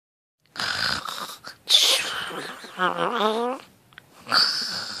Bling,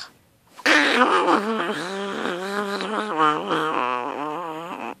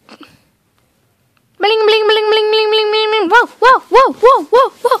 bling, bling, bling, bling, bling, bling, bling. Whoa, whoa, whoa, whoa, whoa,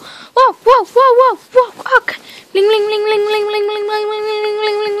 whoa, whoa, whoa, whoa, whoa, whoa. Oh, God. Bling, bling, bling, bling, bling, bling, bling, bling, bling, bling,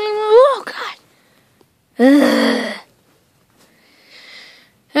 bling, bling, bling. Oh, God.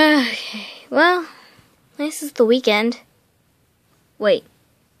 Okay, well, this is the weekend. Wait,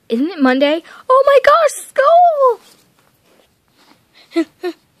 isn't it Monday? Oh my gosh, school!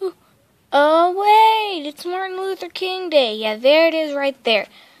 Oh wait, it's Martin Luther King Day. Yeah, there it is right there.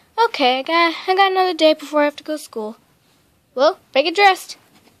 Okay, I got another day before I have to go to school. Well, better get dressed.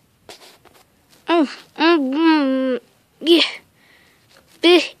 Yeah. Yeah.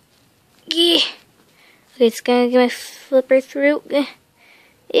 Okay, it's gonna get my flipper through.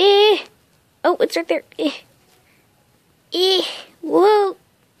 Oh, it's right there. Whoa.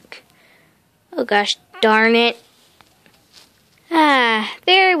 Oh gosh, darn it. Ah,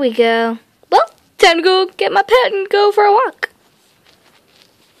 there we go. Well, time to go get my pet and go for a walk.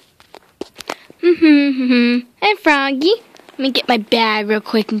 Hey, Froggy. Let me get my bag real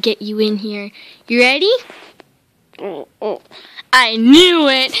quick and get you in here. You ready? I knew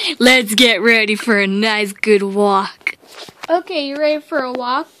it! Let's get ready for a nice, good walk. Okay, you ready for a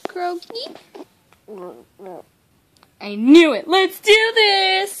walk, Croaky? I knew it! Let's do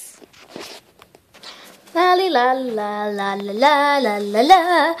this! La la la la la la la la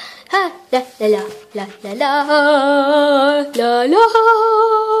la ha la la la la la la la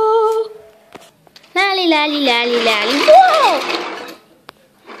lally lally lally lally whoa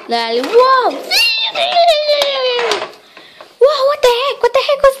lally whoa whoa what the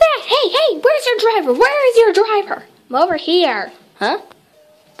heck was that? Hey, where's your driver? Where is your driver? I'm over here. Huh?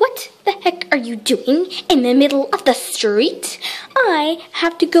 What the heck are you doing in the middle of the street? I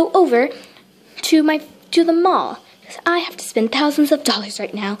have to go over to the mall. I have to spend thousands of dollars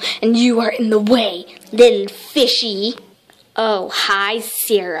right now, and you are in the way, little fishy. Oh, hi,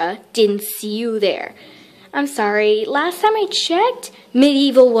 Sarah. Didn't see you there. I'm sorry. Last time I checked,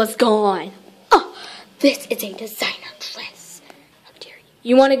 Medieval was gone. Oh, this is a designer dress. How dare you?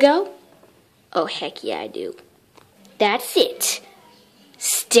 You want to go? Oh, heck yeah, I do. That's it.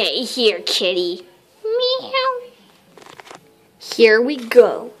 Stay here, kitty. Meow. Here we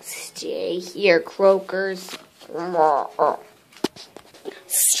go. Stay here, croakers.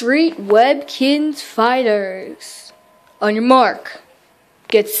 Street Webkins Fighters. On your mark.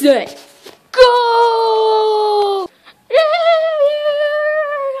 Get set. Go!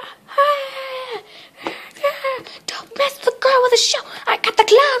 Don't mess with the girl with the show. I got the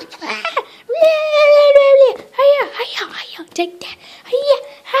clown. Take that.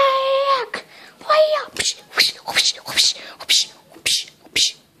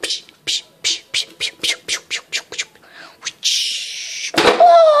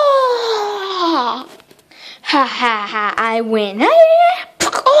 Ha ha ha, I win.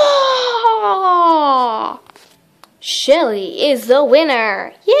 Oh! Shelly is the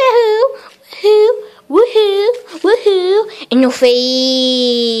winner. Yahoo! Woohoo! Woohoo! Woohoo! In your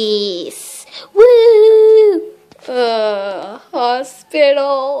face! Woo!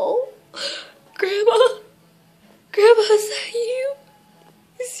 Hospital. Grandma? Grandma, is that you?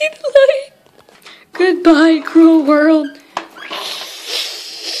 You see the light? Goodbye, cruel world.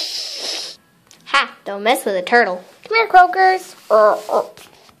 Ha! Don't mess with a turtle. Come here, croakers. La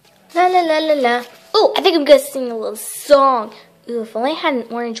la la la la. Oh, I think I'm gonna sing a little song. Ooh, if only I had an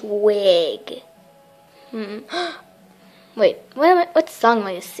orange wig. Wait, what song am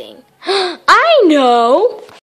I gonna sing? I know!